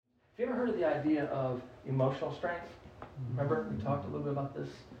you ever heard of the idea of emotional strength? Remember, we talked a little bit about this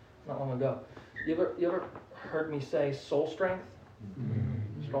not long ago. You ever heard me say soul strength?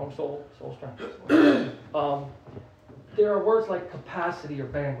 Strong soul, soul strength. There are words like capacity or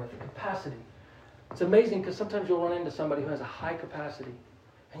bandwidth. Capacity. It's amazing because sometimes you'll run into somebody who has a high capacity,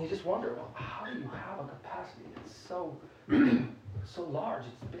 and you just wonder, well, how do you have a capacity? It's so large.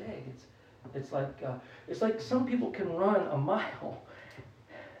 It's big. It's like some people can run a mile,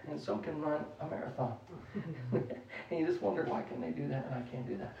 and some can run a marathon. And you just wonder, why can they do that and I can't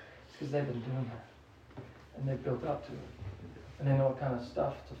do that? It's because they've been doing that, and they've built up to it, and they know what kind of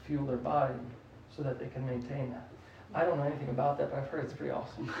stuff to fuel their body so that they can maintain that. I don't know anything about that, but I've heard it's pretty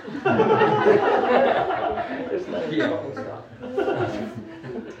awesome. It's not fun stuff.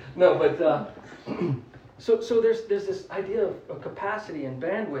 No, but so there's this idea of capacity and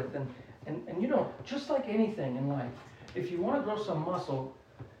bandwidth, and you know, just like anything in life, if you want to grow some muscle,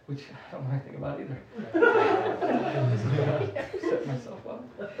 which I don't know anything about either. Set myself up.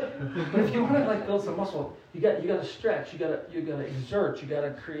 But if you want to build some muscle, you got to stretch, you got to exert, you got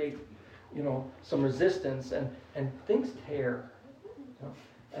to create, you know, some resistance, and things tear, you know,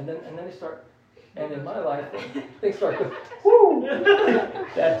 and then they start. And in my life, things start going, whoo!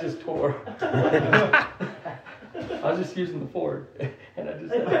 That just tore. I was just using the Ford, and I just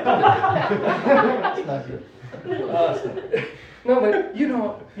said, it's not good. No, but you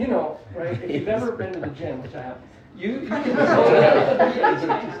know, right? If you've ever been to the gym, which I have, you can tell that it's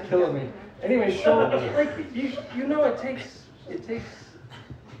just killing me. Anyway, so you know, it takes. You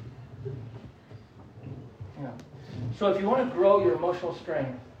know. So if you want to grow your emotional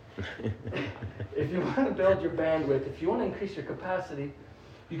strength, if you want to build your bandwidth, if you want to increase your capacity,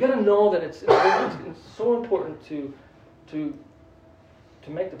 you got to know that it's so important to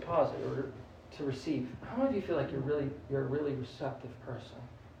make deposit or to receive. How many of you feel like you're a really receptive person?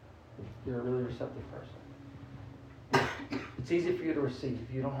 You're a really receptive person. It's easy for you to receive.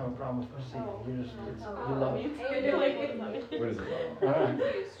 You don't have a problem with receiving. You love it. Where does it go?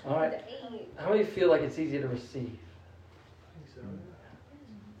 All right. How many of you feel like it's easier to receive?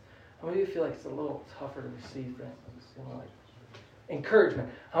 How many of you feel like it's a little tougher to receive things? You know, like encouragement.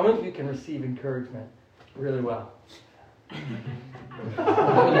 How many of you can receive encouragement really well?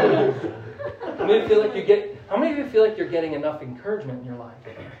 How many of you feel like you're getting enough encouragement in your life?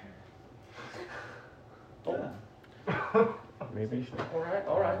 Oh. Maybe. All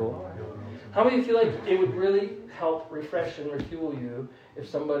right. Cool. How many of you feel like it would really help refresh and refuel you if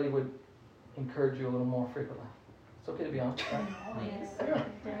somebody would encourage you a little more frequently? It's okay to be honest, right? Yeah.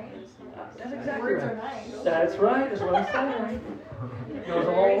 That's exactly Words right. are nice. That's right. That's what I'm saying. Right? It goes a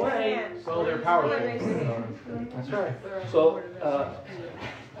long way. Well, they're powerful. That's right. So,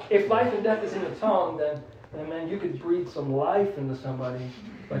 if life and death is in the tongue, then man, you could breathe some life into somebody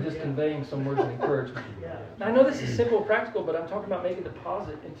by just conveying some words of encouragement. Now, I know this is simple and practical, but I'm talking about making a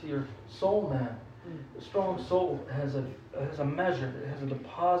deposit into your soul, man. A strong soul has a measure, it has a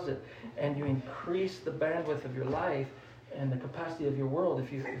deposit, and you increase the bandwidth of your life and the capacity of your world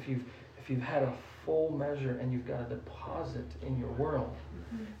if you've had a full measure and you've got a deposit in your world.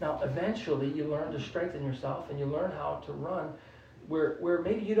 Now, eventually, you learn to strengthen yourself and you learn how to run where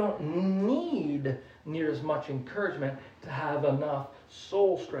maybe you don't need near as much encouragement to have enough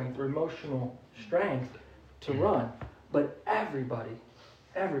soul strength or emotional strength to run. But everybody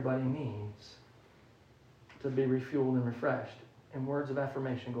needs to be refueled and refreshed. And words of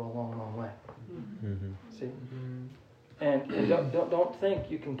affirmation go a long, long way. Mm-hmm. See? And don't think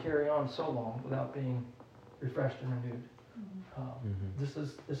you can carry on so long without being refreshed and renewed. This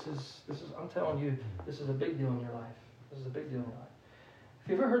is I'm telling you, this is a big deal in your life. This is a big deal in your life.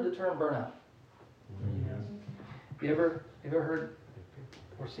 Have you ever heard the term burnout? You ever heard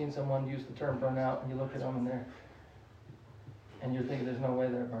or seen someone use the term burnout, and you look at them and you're thinking there's no way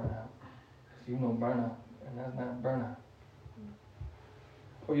they're burnout. You know burnout, and that's not burnout.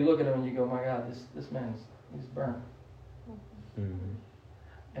 Or you look at them and you go, my God, this man's he's burned.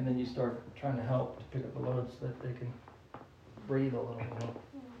 And then you start trying to help to pick up the load so that they can breathe a little more.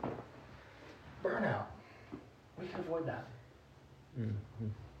 Burnout. We can avoid that.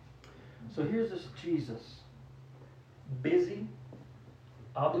 So here's this Jesus. Busy,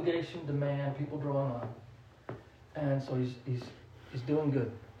 obligation, demand, people drawing on. And so he's doing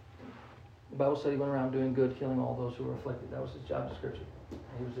good. The Bible said he went around doing good, healing all those who were afflicted. That was his job description.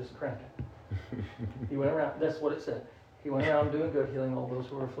 He was just cranking. He went around, that's what it said. He went around doing good, healing all those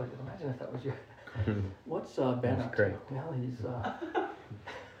who were afflicted. Imagine if that was your... What's Ben up to? Well,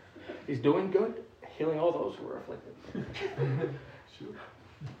 he's doing good, healing all those who were afflicted.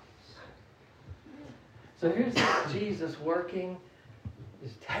 So here's Jesus working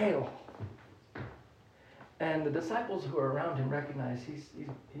his tail. And the disciples who are around him recognize he's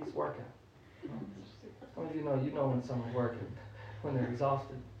working. Some of you know when someone's working, when they're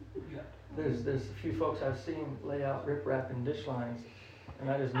exhausted. There's a few folks I've seen lay out riprap in dish lines, and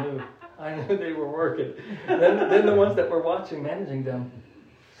I knew they were working. Then the ones that were watching, managing them,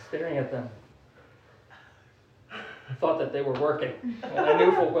 staring at them, thought that they were working, and I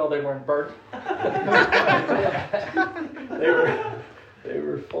knew full well they weren't burnt. They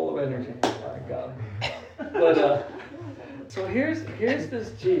were full of energy. My God. But so here's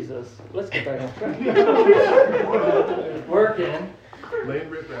this Jesus. Let's get back on track. Working,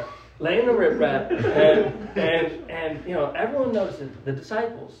 laying the riprap, and everyone noticed it. The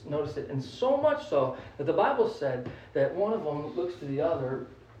disciples noticed it, and so much so that the Bible said that one of them looks to the other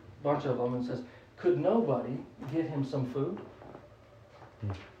bunch of them and says, "Could nobody get him some food?"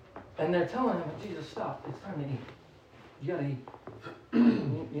 And they're telling him, "Jesus, stop! It's time to eat. You gotta eat.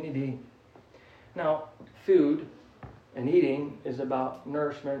 You need to eat." Now, food and eating is about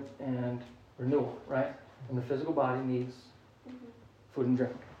nourishment and renewal, right? And the physical body needs food and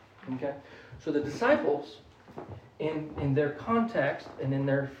drink. Okay? So the disciples, in their context and in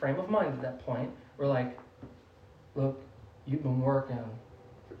their frame of mind at that point, were like, "Look, you've been working.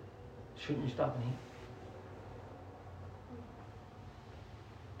 Shouldn't you stop and eat?"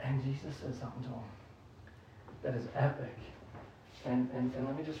 And Jesus says something to them that is epic. And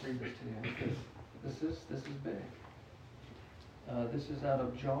let me just read this to you, because this is big. This is out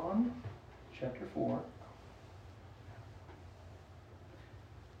of John chapter 4.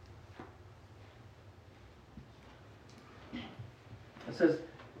 It says,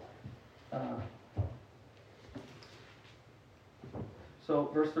 so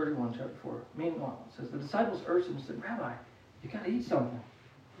verse 31, chapter 4. Meanwhile, it says, the disciples urged him and said, "Rabbi, you got to eat something."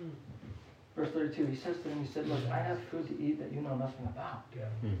 Verse 32, he says to them, he said, "Look, I have food to eat that you know nothing about."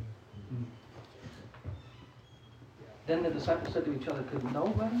 Then the disciples said to each other, Could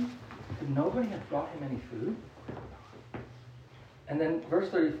nobody have brought him any food? And then verse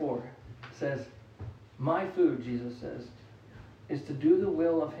 34 says, "My food," Jesus says, "is to do the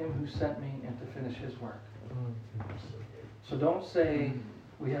will of him who sent me and to finish his work." So don't say,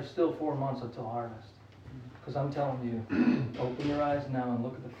 "We have still 4 months until harvest." Because I'm telling you, open your eyes now and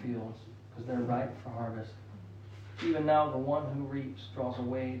look at the fields, because they're ripe for harvest. Even now the one who reaps draws a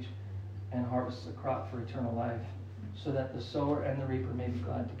wage and harvests a crop for eternal life, so that the sower and the reaper may be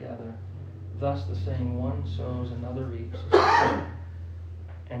glad together. Thus the saying, one sows, another reaps.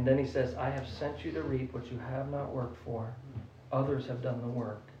 And then he says, "I have sent you to reap what you have not worked for. Others have done the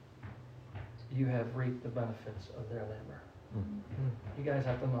work. You have reaped the benefits of their labor." You guys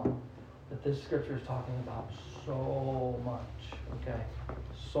have to know that this scripture is talking about so much, okay?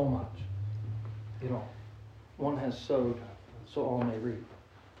 So much. One has sowed, so all may reap.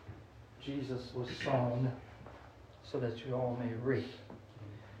 Jesus was sown so that you all may reap.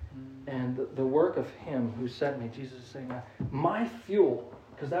 And the work of him who sent me, Jesus is saying, my fuel,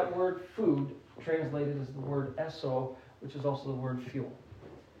 because that word food translated as the word esso, which is also the word fuel.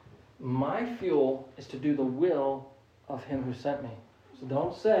 My fuel is to do the will of him who sent me. So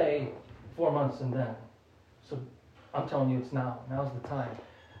don't say 4 months and then. So I'm telling you it's now. Now's the time.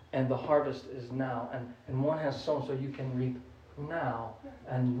 And the harvest is now. And one has sown so you can reap now.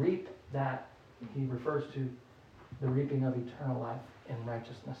 And reap that, he refers to the reaping of eternal life in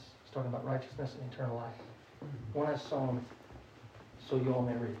righteousness. He's talking about righteousness and eternal life. One has sown so you all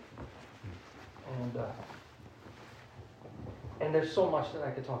may reap. And there's so much that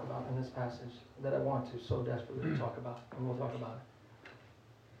I could talk about in this passage that I want to so desperately talk about, and we'll talk about it.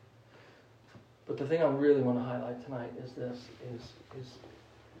 But the thing I really want to highlight tonight is this: is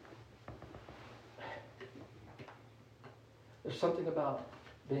there's something about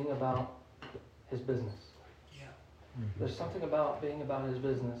being about his business. There's something about being about his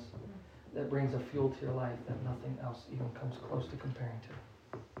business that brings a fuel to your life that nothing else even comes close to comparing to.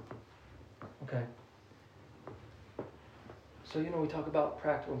 Okay? So, we talk about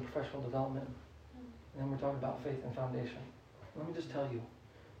practical and professional development, and then we're talking about faith and foundation. Let me just tell you,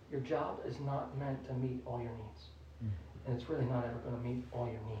 your job is not meant to meet all your needs. And it's really not ever going to meet all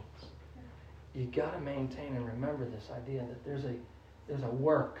your needs. You got to maintain and remember this idea that there's a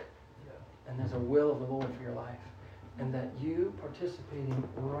work and there's a will of the Lord for your life. And that you participating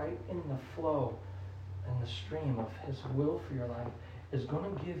right in the flow and the stream of his will for your life is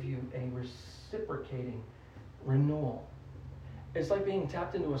going to give you a reciprocating renewal. It's like being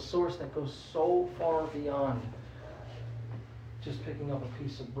tapped into a source that goes so far beyond just picking up a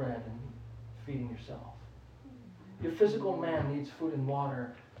piece of bread and feeding yourself. Your physical man needs food and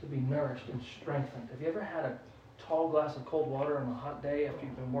water to be nourished and strengthened. Have you ever had a tall glass of cold water on a hot day after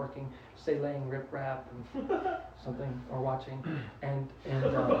you've been working, say laying rip-rap and something, or watching, and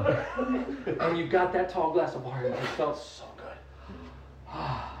you got that tall glass of water and it felt so good.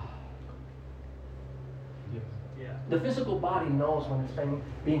 The physical body knows when it's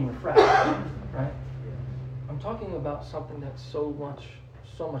being refreshed, right? I'm talking about something that's so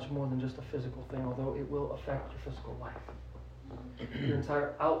much more than just a physical thing, although it will affect your physical life. Your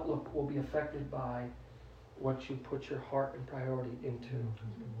entire outlook will be affected by what you put your heart and priority into.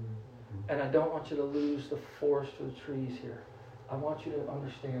 And I don't want you to lose the forest for the trees here. I want you to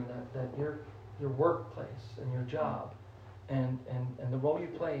understand that your workplace and your job and the role you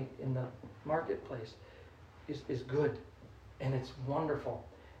play in the marketplace is good, and it's wonderful.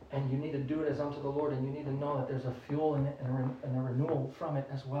 And you need to do it as unto the Lord, and you need to know that there's a fuel in it and a renewal from it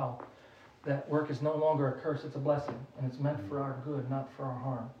as well. That work is no longer a curse, it's a blessing, and it's meant for our good, not for our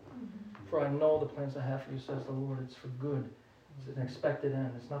harm. For I know the plans I have for you, says the Lord, it's for good. It's an expected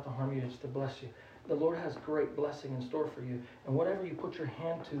end. It's not to harm you, it's to bless you. The Lord has great blessing in store for you, and whatever you put your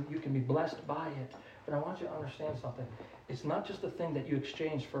hand to, you can be blessed by it. But I want you to understand something. It's not just a thing that you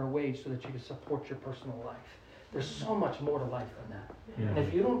exchange for a wage so that you can support your personal life. There's so much more to life than that. Yeah. And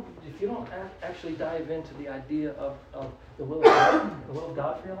if you don't actually dive into the idea of the will of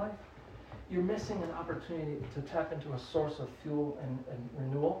God for your life, you're missing an opportunity to tap into a source of fuel and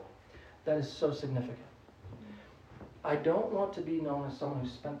renewal that is so significant. I don't want to be known as someone who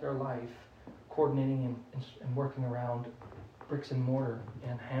spent their life coordinating and working around bricks and mortar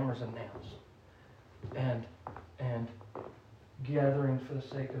and hammers and nails and gathering for the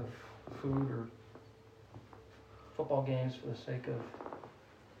sake of food or football games for the sake of...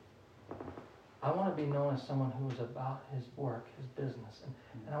 I want to be known as someone who is about his work, his business.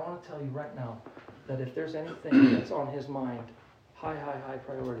 And I want to tell you right now that if there's anything that's on his mind, high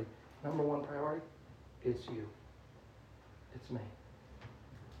priority, number one priority, it's you. It's me.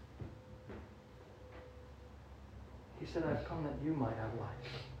 He said, I've come that you might have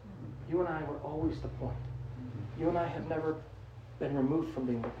life. You and I were always the point. You and I have never been removed from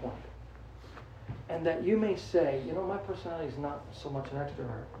being the point. And that you may say, you know, my personality is not so much an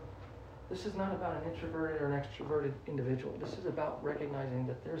extrovert. This is not about an introverted or an extroverted individual. This is about recognizing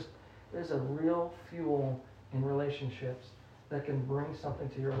that there's a real fuel in relationships that can bring something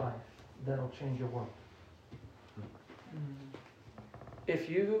to your life that'll change your world. If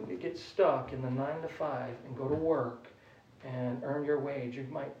you get stuck in the 9 to 5 and go to work and earn your wage, you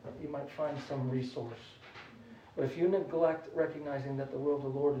might find some resource. But if you neglect recognizing that the will of the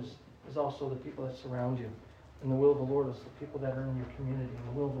Lord is also the people that surround you, and the will of the Lord is the people that are in your community, and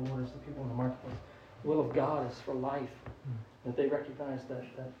the will of the Lord is the people in the marketplace. The will of God is for life. That they recognize that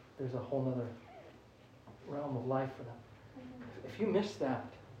there's a whole other realm of life for them. If you miss that,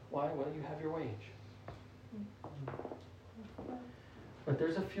 why? Well, you have your wage. But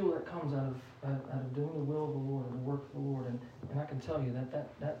there's a fuel that comes out of doing the will of the Lord and the work of the Lord, and I can tell you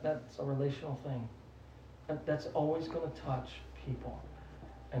that's a relational thing. That's always going to touch people.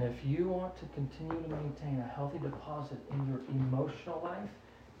 And if you want to continue to maintain a healthy deposit in your emotional life,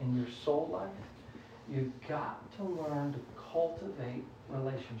 in your soul life, you've got to learn to cultivate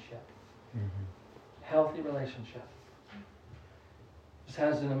relationship. Healthy relationship. This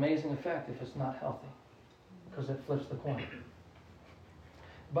has an amazing effect if it's not healthy, because it flips the coin.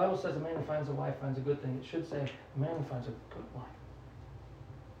 The Bible says a man who finds a wife finds a good thing. It should say a man who finds a good wife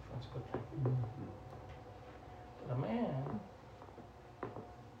finds a good thing. But a man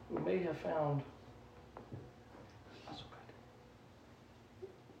who may have found not so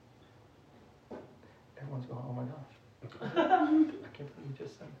good. Everyone's going, oh my gosh. I can't believe you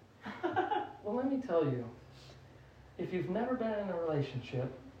just said that. Well, let me tell you, if you've never been in a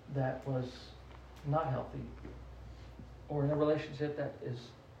relationship that was not healthy, or in a relationship that is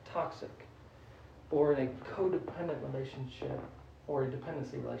toxic, or in a codependent relationship, or a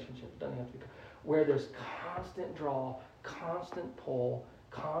dependency relationship, doesn't have to be, where there's constant draw, constant pull,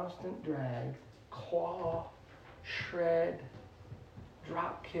 constant drag, claw, shred,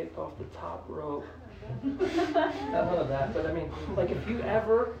 drop kick off the top rope. None of that, but I mean, like if you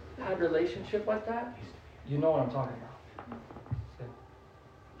ever had a relationship like that, you know what I'm talking about.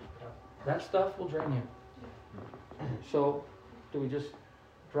 That stuff will drain you. So, do we just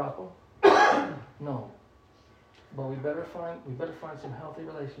drop them? No. But we better find some healthy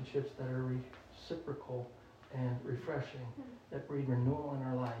relationships that are reciprocal and refreshing, that breed renewal in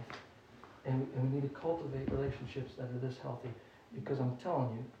our life. And we need to cultivate relationships that are this healthy, because I'm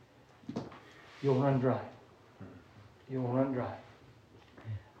telling you, you'll run dry. You will run dry.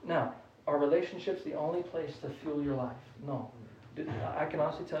 Now, are relationships the only place to fuel your life? No. I can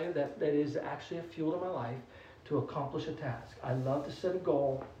honestly tell you that is actually a fuel to my life, to accomplish a task. I love to set a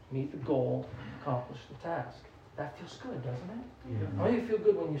goal, meet the goal, accomplish the task. That feels good, doesn't it? Yeah. How many of you feel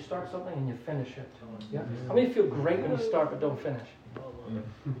good when you start something and you finish it? Yeah. How many of you feel great when you start but don't finish?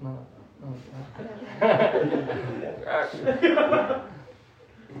 No.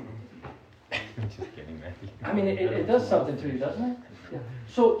 Just kidding, Matthew. I mean, it does something to you, doesn't it? Yeah.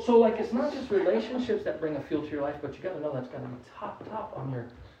 So like it's not just relationships that bring a feel to your life, but you got to know that's got to be top on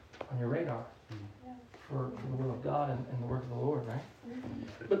your radar for the will of God and the work of the Lord, right?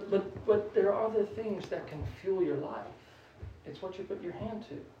 But there are other things that can fuel your life. It's what you put your hand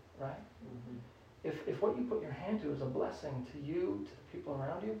to, right? If what you put your hand to is a blessing to you, to the people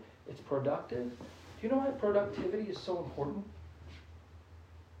around you, it's productive. Do you know why productivity is so important?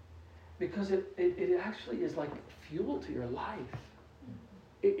 Because it actually is like fuel to your life.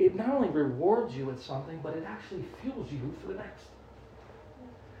 It not only rewards you with something, but it actually fuels you for the next.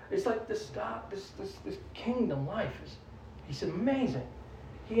 It's like this God, this kingdom life he's amazing.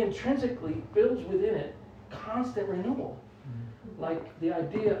 He intrinsically builds within it constant renewal. Like the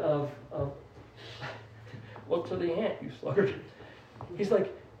idea of look to the ant, you sluggard. He's like,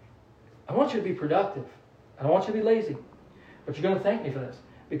 I want you to be productive. I don't want you to be lazy. But you're going to thank me for this.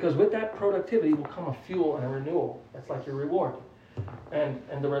 Because with that productivity will come a fuel and a renewal. That's like your reward.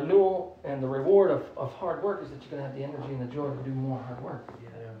 And the renewal and the reward of hard work is that you're going to have the energy and the joy to do more hard work. Yeah.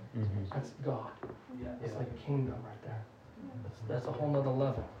 That's God. Yeah. It's like a kingdom right there. That's a whole nother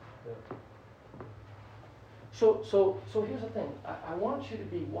level. Yeah. So here's the thing. I want you to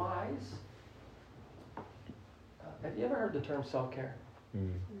be wise. Have you ever heard the term self-care?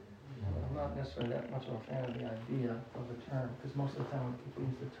 I'm not necessarily that much of a fan of the idea of the term, because most of the time when people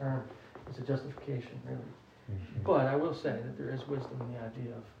use the term, it's a justification, really. But I will say that there is wisdom in the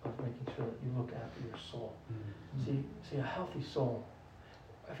idea of making sure that you look after your soul. See, a healthy soul.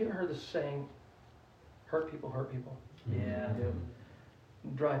 Have you ever heard this saying, hurt people hurt people? Yeah.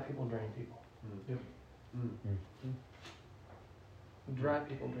 Dry people drain people. Dry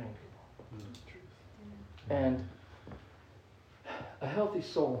people drain people. And a healthy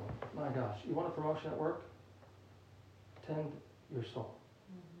soul, my gosh, you want a promotion at work? Tend your soul.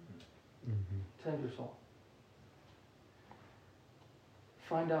 Tend your soul.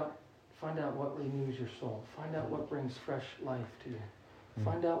 Find out what renews your soul. Find out what brings fresh life to you.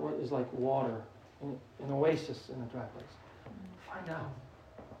 Find out what is like water, an oasis in a dry place. Find out.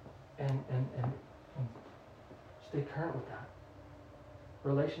 And stay current with that.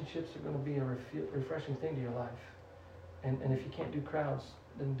 Relationships are going to be a refreshing thing to your life. And if you can't do crowds,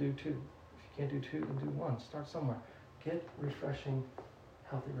 then do two. If you can't do two, then do one. Start somewhere. Get refreshing,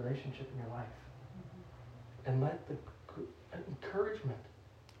 healthy relationship in your life. And let the encouragement.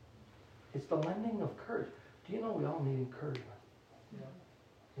 It's the lending of courage. Do you know we all need encouragement? Yeah.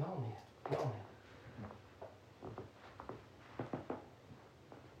 We all need it. We all need it.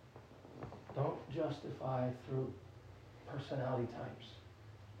 Don't justify through personality types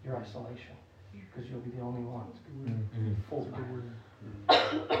your isolation, because you'll be the only one. Full time.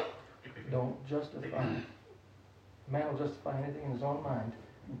 Don't justify. A man will justify anything in his own mind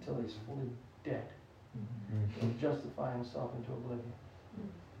until he's fully dead. He'll justify himself into oblivion.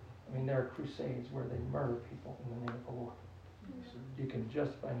 I mean, there are crusades where they murder people in the name of the Lord. You can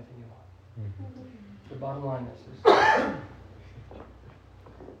justify anything you want. The bottom line is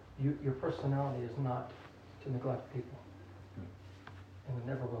your personality is not to neglect people. And it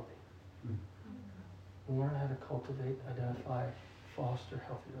never will be. Learn how to cultivate, identify, foster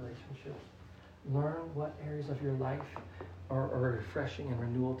healthy relationships. Learn what areas of your life are refreshing and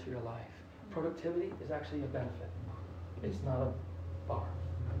renewal to your life. Productivity is actually a benefit. It's not a bar.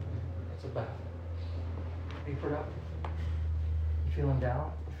 It's a benefit. Be productive. You feeling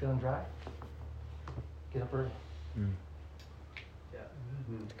down? You feeling dry? Get up early. Yeah.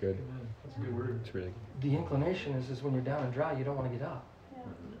 It's good. That's a good word. It's really good. The inclination is when you're down and dry, you don't want to get up.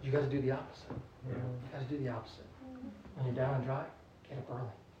 You got to do the opposite. You got to do the opposite. When you're down and dry, get up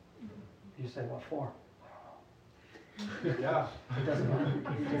early. You say, what for? I don't know. Yeah. It doesn't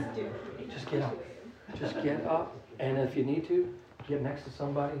matter. Just get up. Just get up. And if you need to, get next to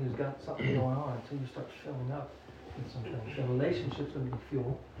somebody who's got something going on until you start filling up with some things. The relationship's going to be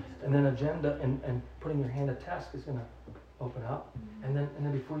fuel. And then agenda and putting your hand at task is going to open up. And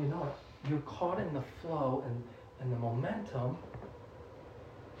then before you know it, you're caught in the flow and the momentum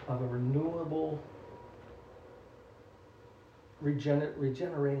of a renewable,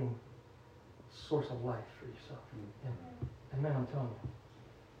 regenerating source of life for yourself. And man, I'm telling you,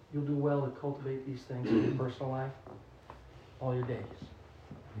 you'll do well to cultivate these things in your personal life all your days.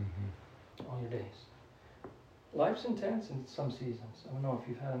 All your days. Life's intense in some seasons. I don't know if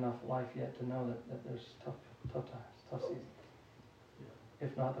you've had enough life yet to know that there's tough tough times, tough seasons.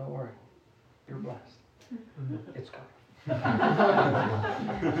 If not, don't worry. You're blessed. It's coming.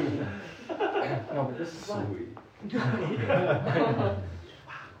 No, but this is life.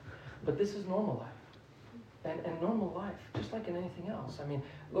 But this is normal life. And normal life, just like in anything else. I mean,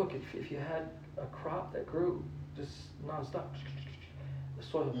 look, if you had a crop that grew just nonstop, the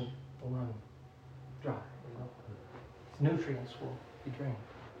soil will run dry. You know? Nutrients will be drained.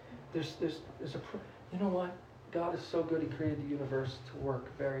 You know what? God is so good. He created the universe to work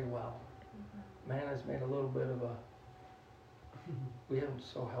very well. Man has made a little bit of a. We haven't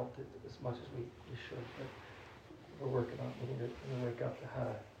so helped it as much as we should, but we're working on it. We need to wake up to how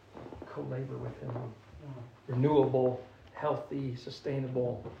to co-labor with Him on renewable, healthy,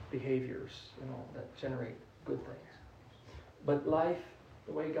 sustainable behaviors, that generate good things. But life,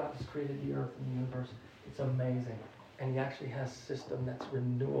 the way God has created the earth and the universe, it's amazing. And He actually has a system that's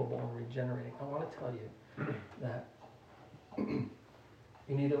renewable and regenerating. I want to tell you that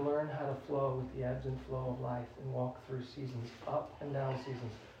you need to learn how to flow with the ebbs and flow of life and walk through seasons, up and down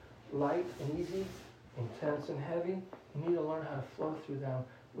seasons. Light and easy, intense and heavy. You need to learn how to flow through them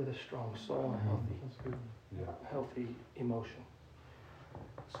with a strong soul and healthy emotion.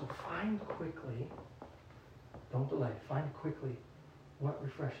 So find quickly, don't delay, find quickly what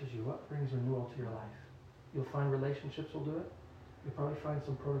refreshes you, what brings renewal to your life. You'll find relationships will do it. You'll probably find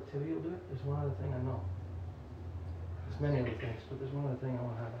some productivity will do it. There's one other thing I know. There's many other things, but there's one other thing I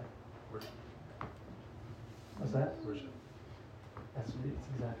want to highlight. Worship. What's that? Worship. That's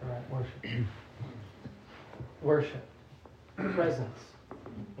exactly right. Worship. Worship. Presence.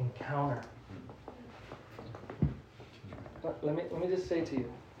 Encounter. Let me just say to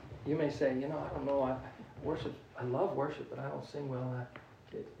you, you may say, I don't know, I love worship, but I don't sing well.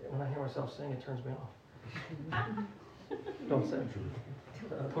 When I hear myself sing, it turns me off. Don't say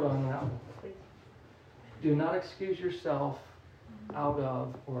it. Put on an album. Do not excuse yourself out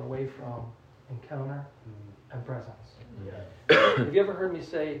of or away from encounter and presence. Have you ever heard me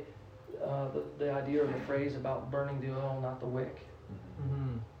say the idea or the phrase about burning the oil, not the wick?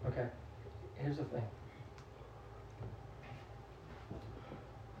 Okay, here's the thing.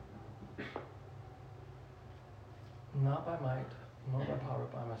 Not by might, nor by power,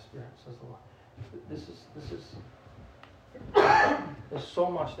 but by my Spirit, says the Lord. There's so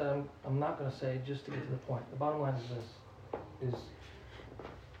much that I'm not going to say just to get to the point. The bottom line is this: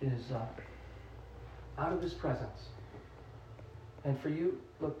 is out of His presence. And for you,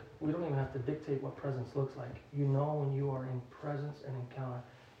 look, we don't even have to dictate what presence looks like. When you are in presence and encounter,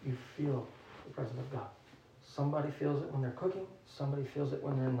 you feel the presence of God. Somebody feels it when they're cooking. Somebody feels it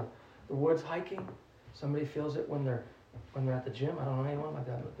when they're in the woods hiking. Somebody feels it when they're at the gym. I don't know anyone like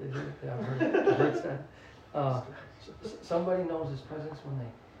that, but they do. I've heard that. Somebody knows His presence when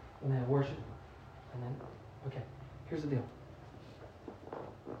they worship. And then, okay, here's the deal.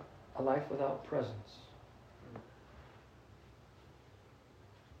 A life without presence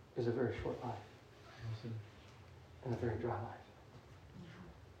is a very short life and a very dry life.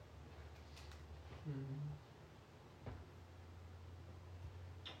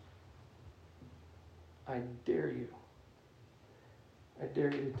 I dare you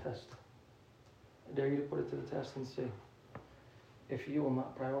to test. I dare you to put it to the test and see if you will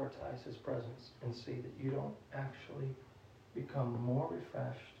not prioritize His presence and see that you don't actually become more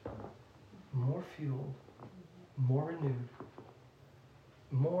refreshed, more fueled, more renewed,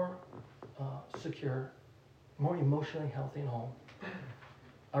 more secure, more emotionally healthy and whole.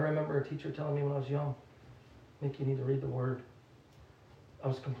 I remember a teacher telling me when I was young, Nick, you need to read the Word. I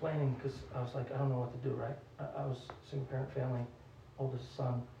was complaining because I was like, I don't know what to do, right? I was a single parent family, oldest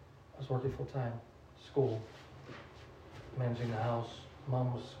son. I was working full time, school, managing the house.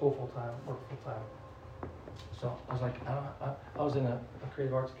 Mom was school full time, work full time. So I was like, I was in a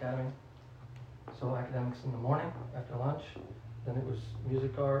creative arts academy. So academics in the morning after lunch, then it was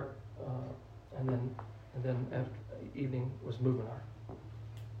music art, and then after evening was movement art.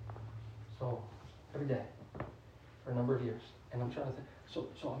 So every day for a number of years, and I'm trying to think. So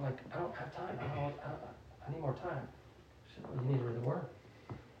I'm like, I don't have time. I need more time. She said, well, you need to read the Word.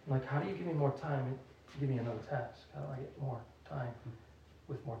 I'm like, how do you give me more time and give me another task? How do I get more time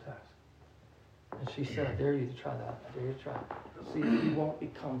with more tasks? And she said, I dare you to try that. I dare you to try it. See if you won't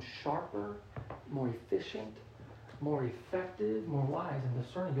become sharper, more efficient, more effective, more wise, and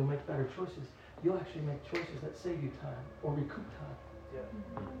discerning. You'll make better choices. You'll actually make choices that save you time or recoup time. Yeah.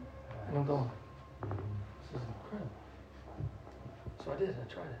 And I'm going, this is incredible. So I did.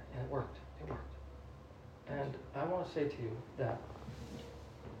 I tried it, and it worked. It worked. And I want to say to you that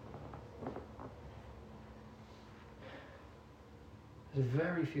there's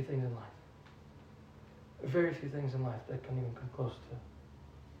very few things in life Very few things in life that can even come close to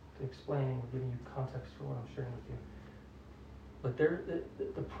explaining or giving you context for what I'm sharing with you. But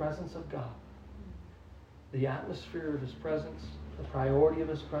the presence of God, the atmosphere of His presence, the priority of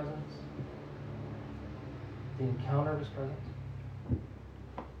His presence, the encounter of His presence,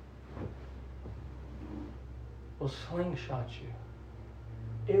 will slingshot you.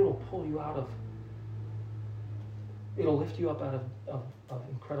 It will pull you out of, it'll lift you up out of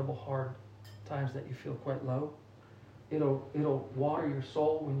incredible hard times that you feel quite low. It'll water your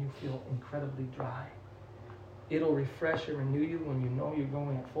soul when you feel incredibly dry. It'll refresh and renew you when you know you're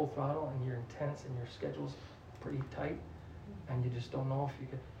going at full throttle and you're intense and your schedule's pretty tight and you just don't know if you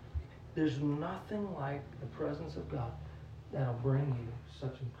could. There's nothing like the presence of God that'll bring you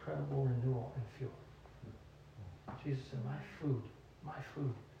such incredible renewal and fuel. Jesus said, my food,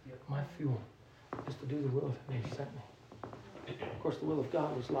 my fuel is to do the will of Him who sent me. Of course, the will of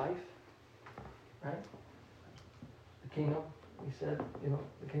God was life, right? The kingdom, He said,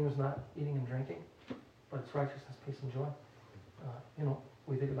 the kingdom's not eating and drinking, but it's righteousness, peace, and joy.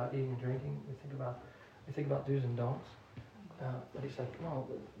 We think about eating and drinking. We think about do's and don'ts. But He said, no,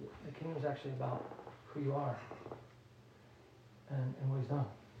 the kingdom is actually about who you are and what He's done.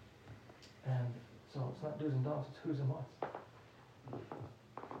 And so it's not do's and don'ts, it's who's and what's.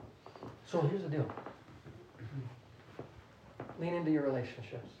 So here's the deal. Lean into your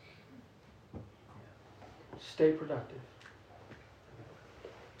relationships. Stay productive.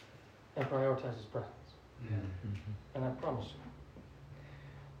 And prioritize His presence. Yeah. And I promise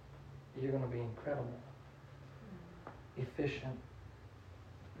you, you're going to be incredible, efficient,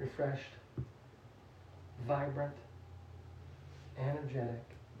 refreshed, vibrant, energetic,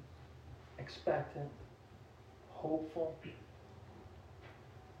 expectant, hopeful,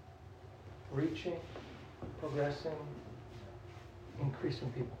 reaching, progressing,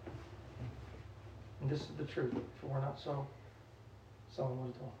 increasing people. And this is the truth. If we're not so, someone would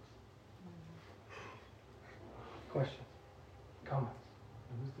have told us. Questions? Comments?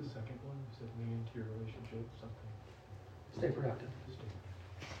 And who's the second one? You said lean into your relationship, something. Stay productive.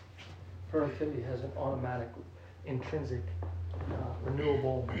 Productivity has an automatic, intrinsic,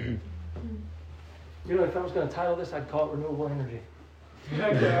 renewable. If I was going to title this, I'd call it Renewable Energy. If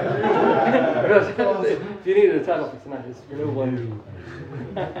you needed a title for tonight, it's Renewable Energy.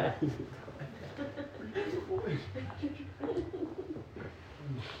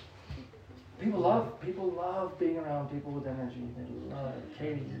 People love being around people with energy. They love it.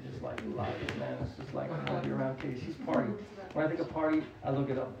 Katie, you just love it, man. It's just like I want to be around Katie. She's party. When I think of party, I look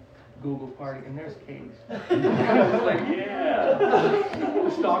it up, Google party, and there's Katie's. I'm just like, yeah.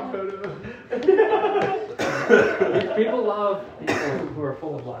 Stock photo. People love people who are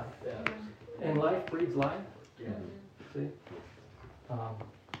full of life. Yeah. And life breeds life. Yeah. See?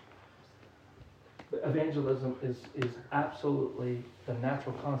 Evangelism is absolutely the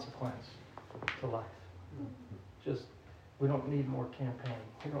natural consequence to life. Just, we don't need more campaign.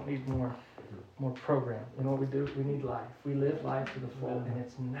 We don't need more program. You know what we do? We need life. We live life to the full, and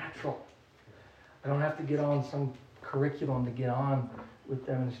it's natural. I don't have to get on some curriculum to get on with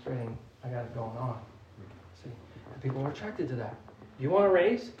demonstrating I got it going on. See? And people are attracted to that. You want to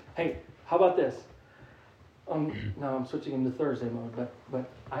raise? Hey, how about this? Now I'm switching into Thursday mode, but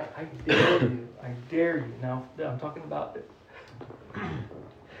I dare you. I dare you. Now I'm talking about it.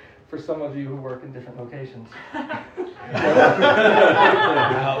 For some of you who work in different locations. Ouch.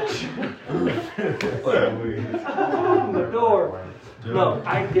 The door. No,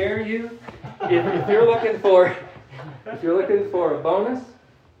 I dare you. If you're looking for a bonus,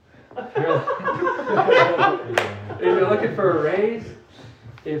 if you're looking for a raise,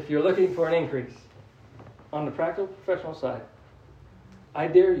 if you're looking for an increase, on the practical professional side, I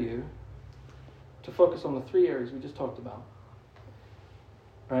dare you to focus on the 3 areas we just talked about.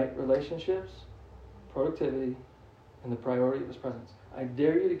 Right? Relationships, productivity, and the priority of His presence. I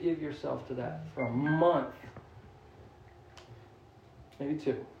dare you to give yourself to that for a month. Maybe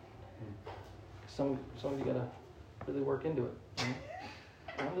 2. Some of you got to really work into it.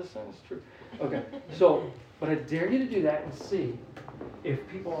 I'm just saying it's true. Okay. But I dare you to do that and see if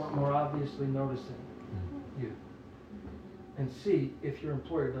people are more obviously noticing you. And see if your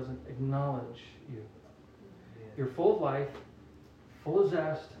employer doesn't acknowledge you. You're full of life, full of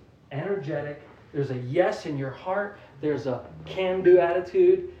zest, energetic. There's a yes in your heart. There's a can-do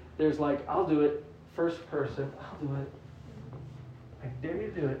attitude. There's like, I'll do it. First person, I'll do it. I dare you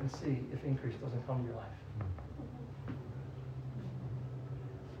to do it and see if increase doesn't come to your life.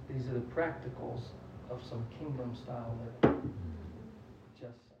 These are the practicals of some kingdom-style living.